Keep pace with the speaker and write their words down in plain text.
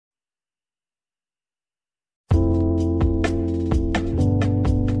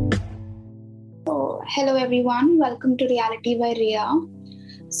Hello everyone, welcome to Reality by Ria.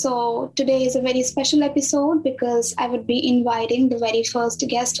 So today is a very special episode because I would be inviting the very first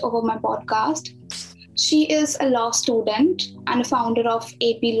guest over my podcast. She is a law student and a founder of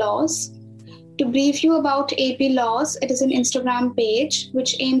AP Laws. To brief you about AP Laws, it is an Instagram page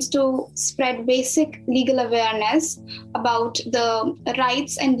which aims to spread basic legal awareness about the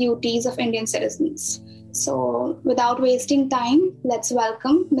rights and duties of Indian citizens. So without wasting time, let's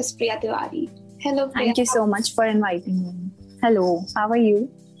welcome Ms. Priya Tiwari. Hello, Priya. Thank you so much for inviting me. Hello, how are you?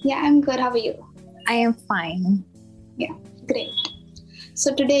 Yeah, I'm good. How are you? I am fine. Yeah, great.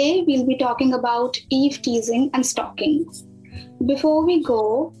 So today we'll be talking about eve teasing and stalking. Before we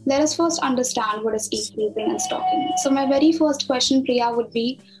go, let us first understand what is eve teasing and stalking. So my very first question, Priya, would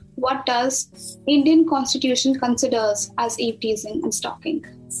be, what does Indian Constitution considers as eve teasing and stalking?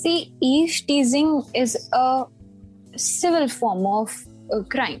 See, eve teasing is a civil form of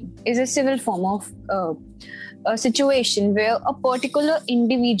crime, is a civil form of a situation where a particular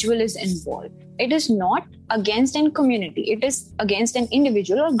individual is involved. It is not against a community, it is against an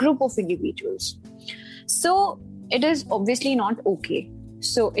individual or group of individuals. So it is obviously not okay.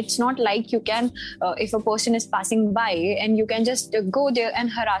 So it's not like you can, if a person is passing by and you can just go there and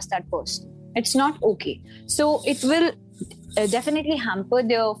harass that person. It's not okay. So it will definitely hamper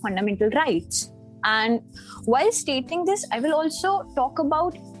their fundamental rights. And while stating this, I will also talk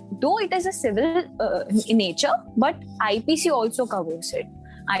about, though it is a civil in nature, but IPC also covers it.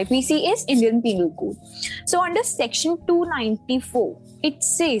 IPC is Indian Penal Code. So under section 294, it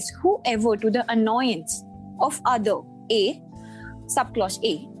says whoever to the annoyance of other, A, subclause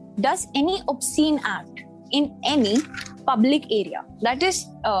A, does any obscene act in any public area. That is,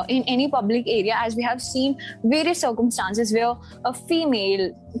 in any public area, as we have seen various circumstances where a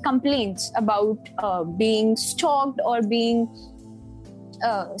female complains about being stalked or being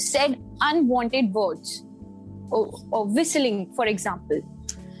said unwanted words or whistling, for example.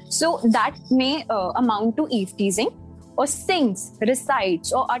 So that may amount to eve teasing, or sings,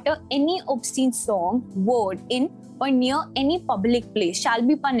 recites, or utter any obscene song, word in or near any public place shall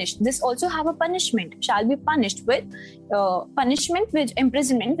be punished. This also have a punishment, shall be punished with punishment with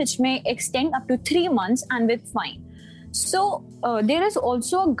imprisonment, which may extend up to 3 months and with fine. So there is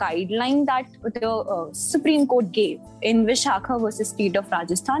also a guideline that the Supreme Court gave in Vishakha versus State of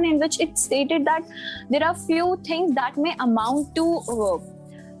Rajasthan, in which it stated that there are few things that may amount to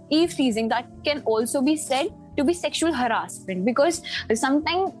eve teasing that can also be said to be sexual harassment, because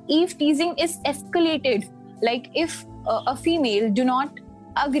sometimes eve teasing is escalated. Like if a female do not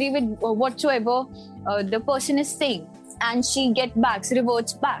agree with whatsoever the person is saying, and she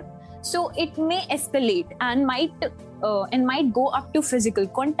reverts back, so it may escalate and might go up to physical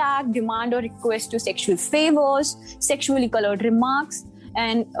contact, demand or request to sexual favors, sexually colored remarks,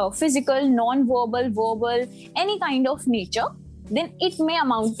 and physical, non-verbal, verbal, any kind of nature. Then it may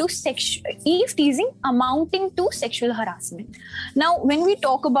amount to eve teasing amounting to sexual harassment. Now, when we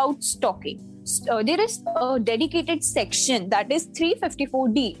talk about stalking, there is a dedicated section, that is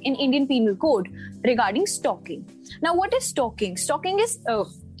 354D in Indian Penal Code, regarding stalking. Now, what is stalking? Stalking is,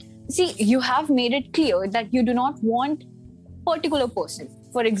 you have made it clear that you do not want particular person.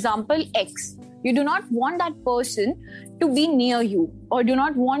 For example, X. You do not want that person to be near you, or do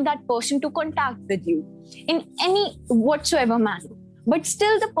not want that person to contact with you in any whatsoever manner. But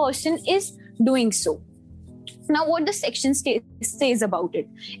still the person is doing so. Now, what the section says about it?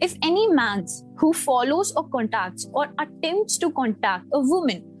 If any man who follows or contacts or attempts to contact a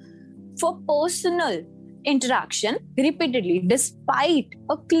woman for personal interaction repeatedly, despite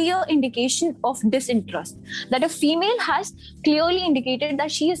a clear indication of disinterest, that a female has clearly indicated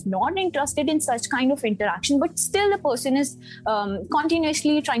that she is not interested in such kind of interaction, but still the person is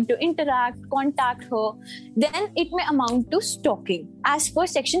continuously trying to contact her, then it may amount to stalking as per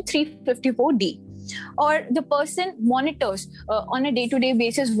section 354D. Or the person monitors on a day-to-day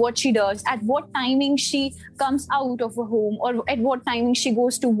basis what she does, at what timing she comes out of her home, or at what timing she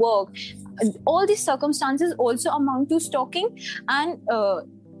goes to work. All these circumstances also amount to stalking, and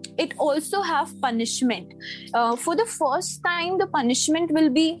it also have punishment. For the first time, the punishment will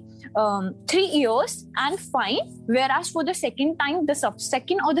be 3 years and fine, whereas for the second time, the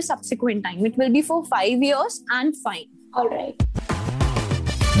second or the subsequent time, it will be for 5 years and fine. All right.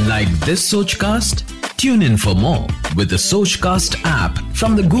 Like this Sochcast? Tune in for more with the Sochcast app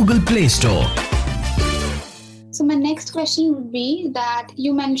from the Google Play Store. So my next question would be that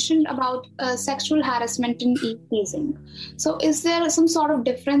you mentioned about sexual harassment in eve teasing. So is there some sort of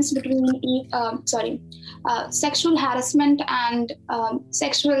difference between sexual harassment and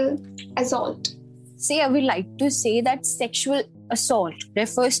sexual assault? I would like to say that sexual assault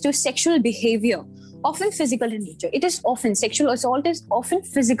refers to sexual behavior often physical in nature. It is often, sexual assault is often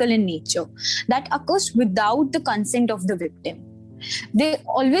physical in nature, that occurs without the consent of the victim. They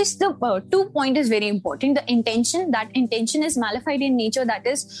always, the 2 point is very important. The intention, that intention is malified in nature, that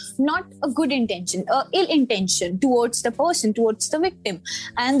is not a good intention, ill intention towards the person, towards the victim,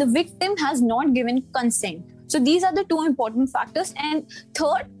 and the victim has not given consent. So these are the 2 important factors. And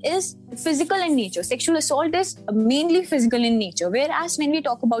third is physical in nature. Sexual assault is mainly physical in nature, whereas when we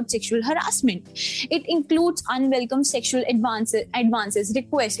talk about sexual harassment, it includes unwelcome sexual advances,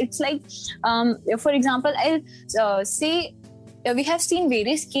 requests. It's like, for example, I'll say, we have seen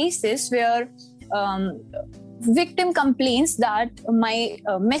various cases where victim complains that my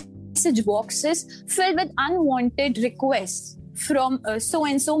message box is filled with unwanted requests from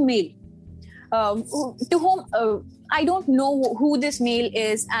so-and-so male, to whom I don't know who this male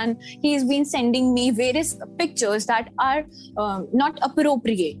is, and he's been sending me various pictures that are not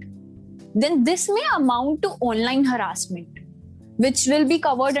appropriate. Then this may amount to online harassment, which will be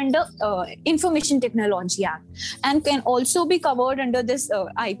covered under Information Technology Act and can also be covered under this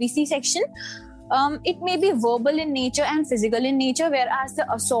IPC section. It may be verbal in nature and physical in nature, whereas the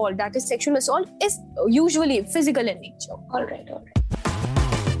assault, that is sexual assault, is usually physical in nature. All right.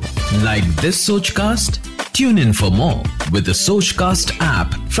 Like this Sochcast? Tune in for more with the Sochcast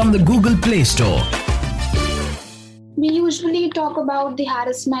app from the Google Play Store. We usually talk about the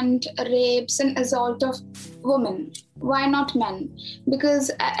harassment, rapes, and assault of women. Why not men?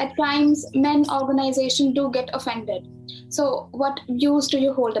 Because at times, men organizations do get offended. So what views do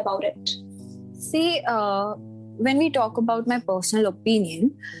you hold about it? See, when we talk about my personal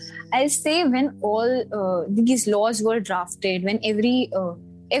opinion, I'll say when all these laws were drafted, when every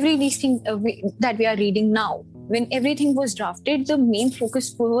these things that we are reading now, when everything was drafted, the main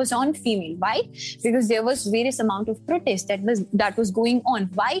focus was on female. Why? Because there was various amount of protest that was going on.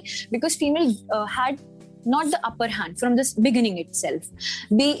 Why? Because female had not the upper hand from the beginning itself.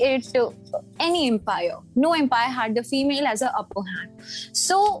 Be it any empire, no empire had the female as an upper hand.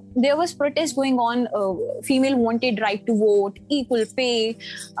 So there was protest going on. Female wanted right to vote, equal pay,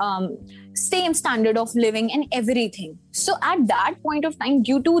 same standard of living and everything. So at that point of time,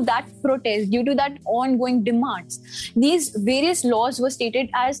 due to that protest, due to that ongoing demands, these various laws were stated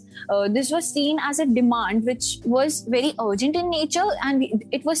as, this was seen as a demand which was very urgent in nature, and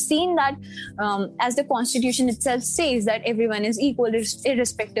it was seen that as the constitution itself says that everyone is equal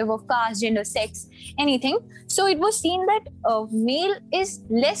irrespective of caste, gender, sex, anything. So it was seen that male is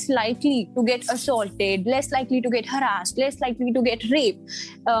less likely to get assaulted, less likely to get harassed, less likely to get raped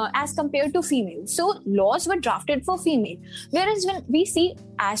as compared to female. So laws were drafted for female. Whereas when we see,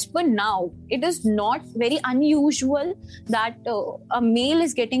 as per now, it is not very unusual that a male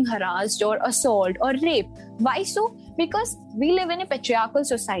is getting harassed or assault or raped. Why so? Because we live in a patriarchal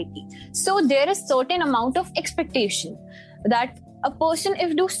society. So there is certain amount of expectation that a person,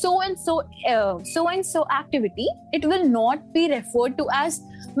 if do so and so activity, it will not be referred to as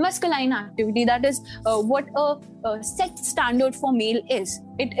masculine activity. That is what a sex standard for male is.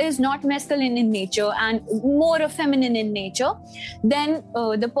 It is not masculine in nature and more feminine in nature. Then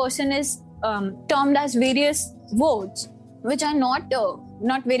the person is termed as various words which are not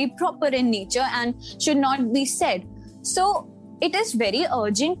very proper in nature and should not be said. So it is very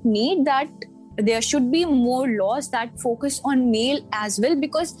urgent need that there should be more laws that focus on male as well,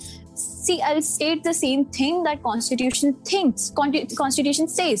 because see, I'll state the same thing that Constitution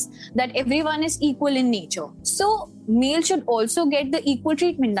says that everyone is equal in nature. So male should also get the equal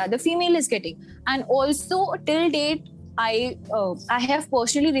treatment that the female is getting. And also till date, I have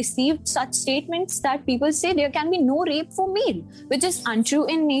personally received such statements that people say there can be no rape for male, which is untrue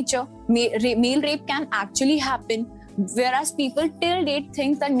in nature. Male rape can actually happen. Whereas people till date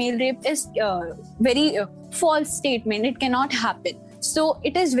think that male rape is very false statement. It cannot happen. So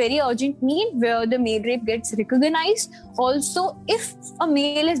it is very urgent need where the male rape gets recognized. Also, if a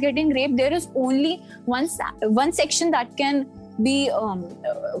male is getting raped, there is only one section that can be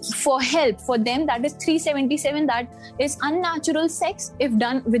for help for them. That is 377. That is unnatural sex. If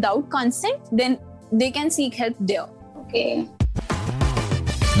done without consent, then they can seek help there. Okay.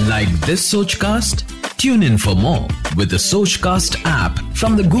 Like this Sochcast? Tune in for more with the Sochcast app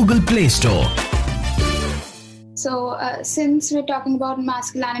from the Google Play Store. So since we're talking about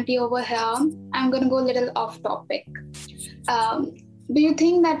masculinity over here, I'm going to go a little off topic. Do you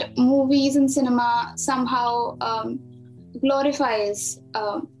think that movies and cinema somehow glorifies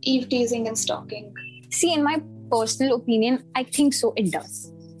eve teasing and stalking? See, in my personal opinion, I think so it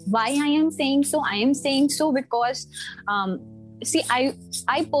does. Why I am saying so? I am saying so because, see, I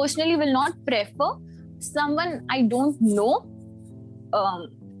personally will not prefer someone I don't know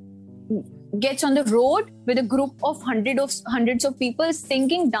gets on the road with a group of hundreds of people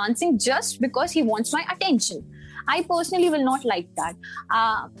singing, dancing just because he wants my attention. I personally will not like that.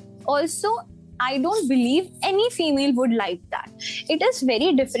 Also, I don't believe any female would like that. It is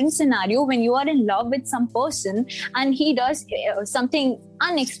very different scenario when you are in love with some person and he does something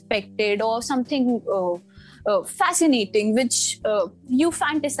unexpected or something fascinating which you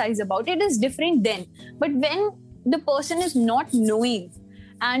fantasize about. It is different then. But when the person is not knowing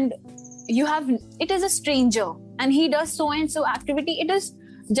and it is a stranger and he does so and so activity, it is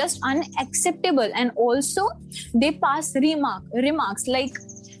just unacceptable. And also they pass remarks like,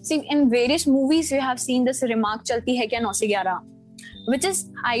 see, in various movies we have seen this remark, chalti hai kya 9 se 11, which is,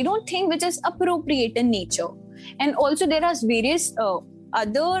 I don't think, which is appropriate in nature. And also there are various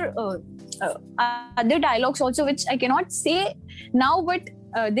other dialogues also which I cannot say now, but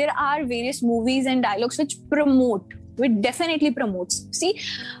there are various movies and dialogues which definitely promotes. See,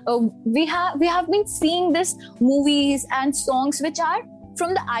 we have been seeing this movies and songs which are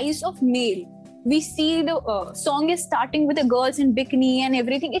from the eyes of male. We see the song is starting with the girls in bikini and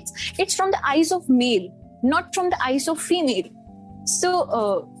everything. It's from the eyes of male, not from the eyes of female.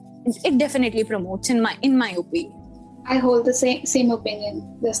 So it definitely promotes, in my opinion. I hold the same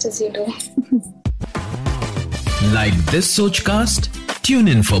opinion, just as you do. Like this Sochcast? Tune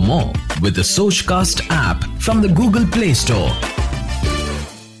in for more with the Sochcast app from the Google Play Store.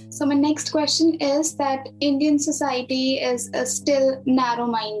 So my next question is that Indian society is still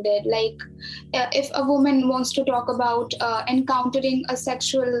narrow-minded. Like if a woman wants to talk about encountering a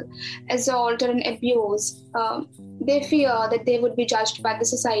sexual assault or an abuse, they fear that they would be judged by the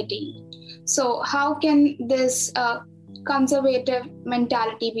society. So how can this conservative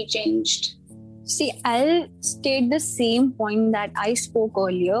mentality be changed? See, I'll state the same point that I spoke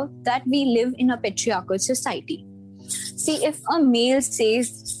earlier, that we live in a patriarchal society. See, if a male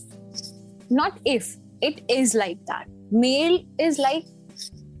says, not if, it is like that. Male is like,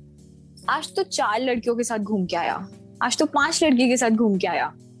 आज तो 4 लड़कियों के साथ घूम के आया, आज तो 5 लड़की के साथ घूम के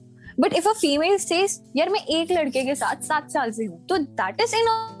आया. But if a female says, यार मैं एक लड़के के साथ 7 साल से हूँ, तो that is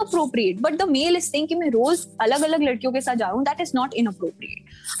inappropriate. But the male is saying कि मैं रोज अलग-अलग लड़कियों के साथ जा रहा हूँ, that is not inappropriate.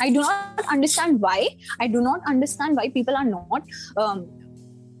 I do not understand why. I do not understand why people are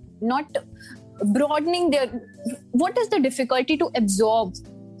not broadening their. What is the difficulty to absorb?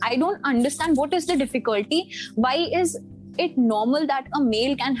 I don't understand what is the difficulty. Why is it normal that a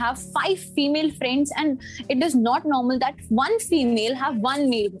male can have 5 female friends and it is not normal that one female have 1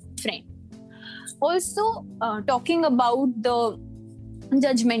 male friend? Also, talking about the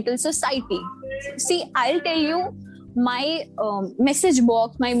judgmental society. See, I'll tell you, my message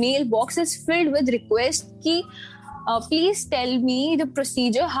box, my mail box is filled with requests ki, please tell me the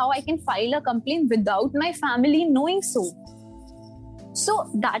procedure how I can file a complaint without my family knowing so. So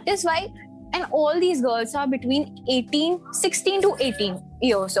that is why, and all these girls are between 16 to 18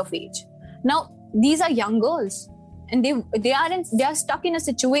 years of age. Now, these are young girls and they are stuck in a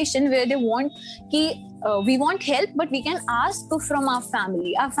situation where they want we want help, but we can ask from our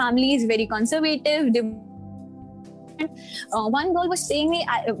family. Our family is very conservative. One girl was saying me,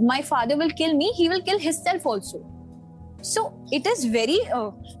 my father will kill me, he will kill himself also. So it is very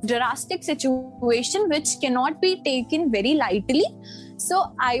drastic situation which cannot be taken very lightly.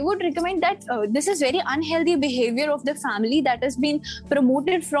 So I would recommend that this is very unhealthy behavior of the family that has been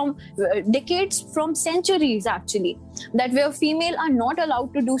promoted from decades, from centuries actually, that where female are not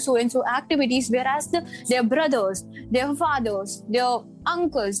allowed to do so and so activities, whereas their brothers, their fathers, their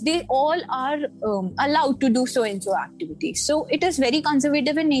uncles, they all are allowed to do so and so activities. So it is very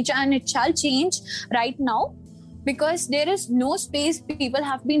conservative in nature and it shall change right now, because there is no space. People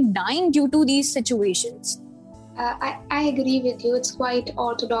have been dying due to these situations. I agree with you. It's quite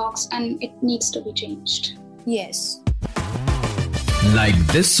orthodox and it needs to be changed. Yes. Like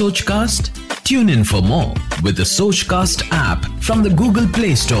this Sochcast? Tune in for more with the Sochcast app from the Google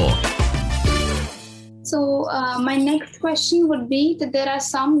Play Store. So my next question would be that there are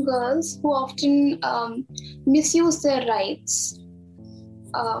some girls who often misuse their rights,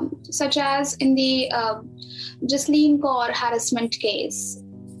 such as in the Jasleen Kaur harassment case.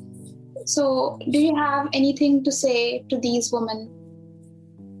 So, do you have anything to say to these women?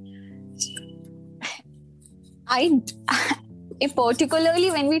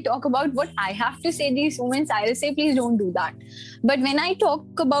 Particularly when we talk about what I have to say these women, I'll say please don't do that. But when I talk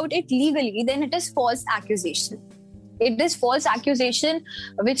about it legally, then it is false accusation. It is false accusation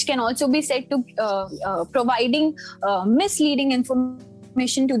which can also be said to providing misleading information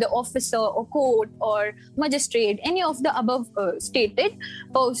to the officer or court or magistrate, any of the above stated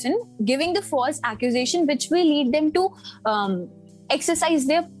person, giving the false accusation which will lead them to exercise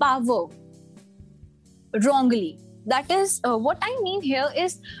their power wrongly. That is what I mean here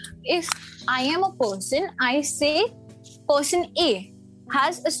is, if I am a person, I say person A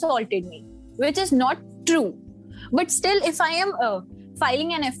has assaulted me, which is not true. But still, if I am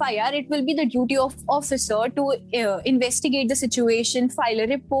filing an FIR, it will be the duty of officer to investigate the situation, file a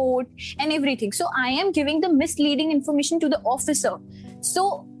report and everything. So I am giving the misleading information to the officer.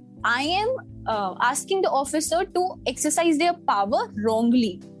 So I am asking the officer to exercise their power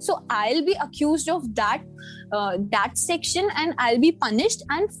wrongly. So I'll be accused of that section, and I'll be punished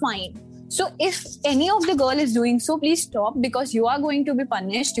and fined. So if any of the girl is doing so, please stop, because you are going to be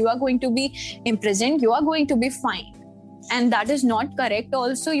punished, you are going to be imprisoned, you are going to be fined. And that is not correct.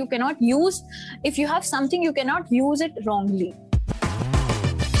 Also, you cannot use, if you have something, you cannot use it wrongly.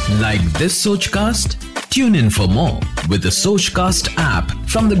 Like this Sochcast? Tune in for more with the Sochcast app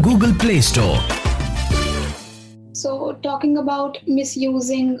from the Google Play Store. So talking about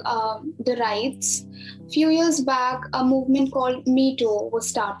misusing the rights, few years back, a movement called Me Too was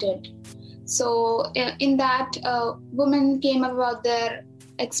started. So in that, women came about their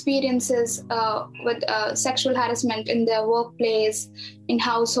experiences with sexual harassment in their workplace, in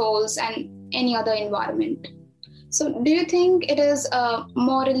households, and any other environment. So do you think it is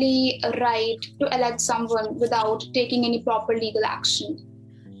morally right to elect someone without taking any proper legal action?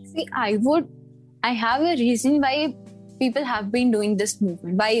 See, I have a reason why people have been doing this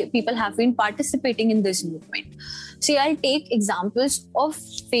movement, why people have been participating in this movement. See, I'll take examples of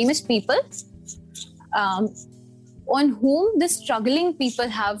famous people on whom the struggling people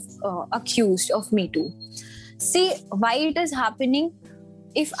have accused of Me Too. See, why it is happening?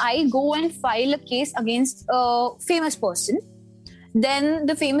 If I go and file a case against a famous person, then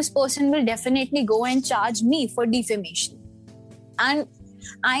the famous person will definitely go and charge me for defamation. And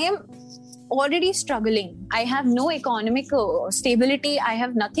I am already struggling. I have no economic stability. I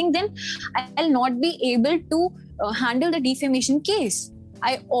have nothing. Then I'll not be able to handle the defamation case.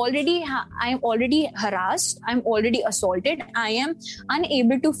 I am already harassed. I'm already assaulted. I am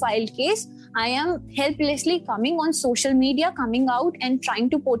unable to file case. I am helplessly coming on social media, coming out and trying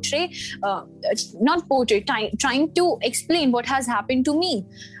to trying to explain what has happened to me,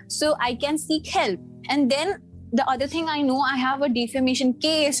 so I can seek help. And then the other thing I know, I have a defamation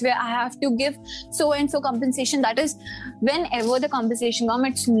case where I have to give so and so compensation. That is, whenever the compensation comes,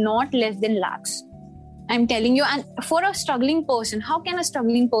 it's not less than lakhs. I'm telling you. And for a struggling person, how can a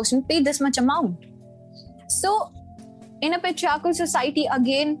struggling person pay this much amount? So in a patriarchal society,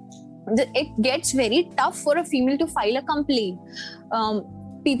 again, it gets very tough for a female to file a complaint.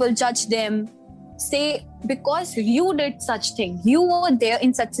 People judge them, say, because you did such thing, you were there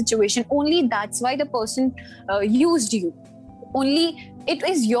in such situation, only that's why the person used you. Only it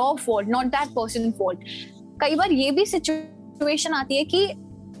is your fault, not that person's fault. कई बार ये भी situation आती है कि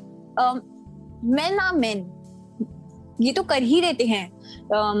men ये तो कर ही देते हैं,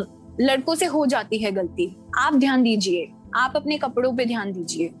 लड़कों से हो जाती है गलती, आप ध्यान दीजिए, आप अपने कपड़ों पे ध्यान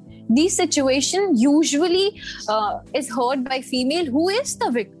दीजिए. This situation usually is heard by female who is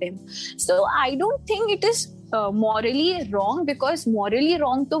the victim. So I don't think it is morally wrong, because morally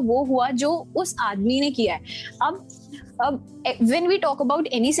wrong तो वो हुआ जो उस आदमी ने किया है. अब when we talk about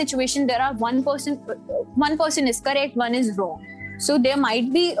any situation, there are one person is correct, one is wrong. So there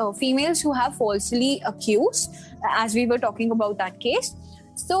might be females who have falsely accused, as we were talking about that case.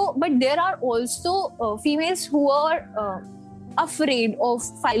 So, but there are also females who are afraid of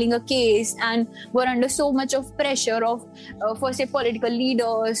filing a case and were under so much of pressure of for say political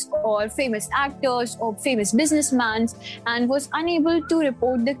leaders or famous actors or famous businessmen, and was unable to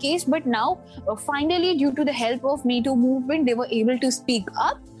report the case. But now finally, due to the help of Me Too movement, they were able to speak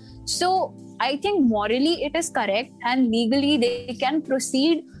up. So I think morally it is correct, and legally they can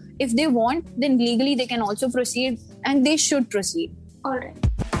proceed. If they want, then legally they can also proceed, and they should proceed. All right.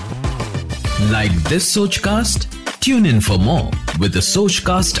 Like this Sochcast? Tune in for more with the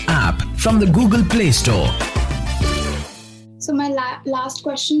Sochcast app from the Google Play Store. So my last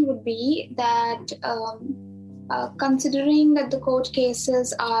question would be that considering that the court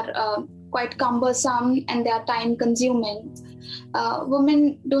cases are quite cumbersome and they are time consuming,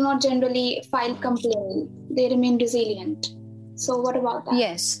 women do not generally file complaint. They remain resilient. So what about that?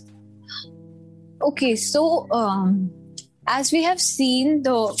 Yes. Okay, so as we have seen,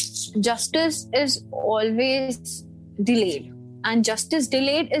 the justice is always delayed, and justice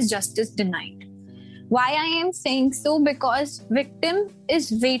delayed is justice denied. Why I am saying so? Because victim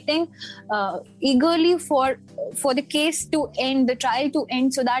is waiting eagerly for the case to end, the trial to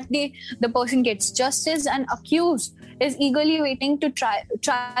end, so that the person gets justice, and accused is eagerly waiting to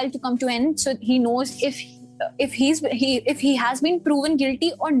trial to come to end, so he knows if if he has been proven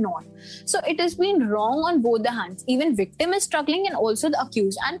guilty or not. So it has been wrong on both the hands. Even victim is struggling and also the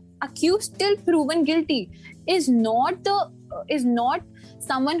accused. And accused till proven guilty is not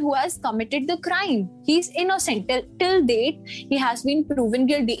someone who has committed the crime. He's innocent till date. He has been proven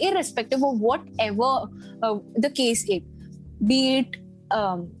guilty, irrespective of whatever the case is, be it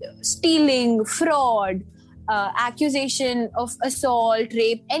stealing, fraud, accusation of assault,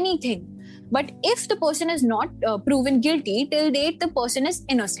 rape, anything. But if the person is not proven guilty, till date the person is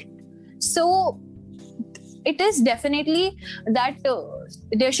innocent. So it is definitely that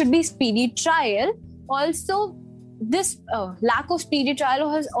there should be speedy trial. Also, this lack of speedy trial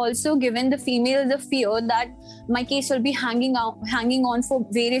has also given the female the fear that my case will be hanging on for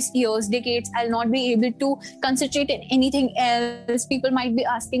various years, decades. I'll not be able to concentrate in anything else. People might be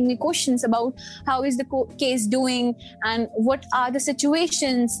asking me questions about how is the case doing and what are the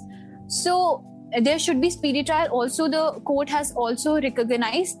situations. So there should be speedy trial. Also, the court has also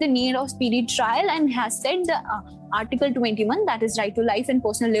recognized the need of speedy trial and has said the Article 21, that is right to life and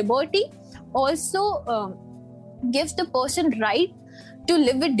personal liberty, also gives the person right to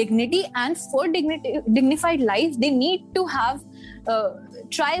live with dignity. And for dignified life, they need to have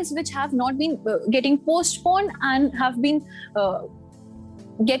trials which have not been getting postponed and have been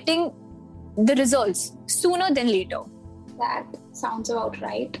getting the results sooner than later. That sounds about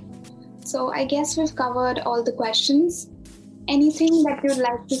right. So I guess we've covered all the questions. Anything that you'd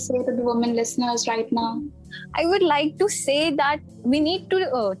like to say to the women listeners right now? I would like to say that we need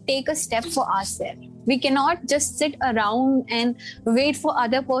to take a step for ourselves. We cannot just sit around and wait for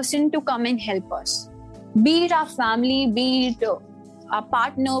other person to come and help us. Be it our family, be it our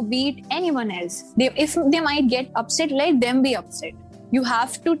partner, be it anyone else. If they might get upset, let them be upset. You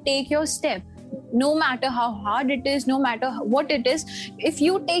have to take your step. No matter how hard it is, no matter what it is, if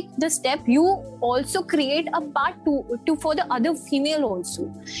you take the step, you also create a path to for the other female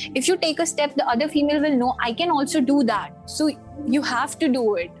also. If you take a step, the other female will know, I can also do that. So you have to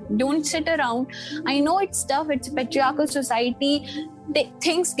do it. Don't sit around. I know it's tough. It's a patriarchal society.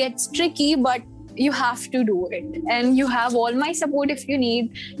 Things get tricky, but you have to do it. And you have all my support if you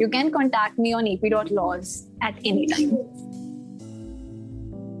need. You can contact me on ap.laws at any time.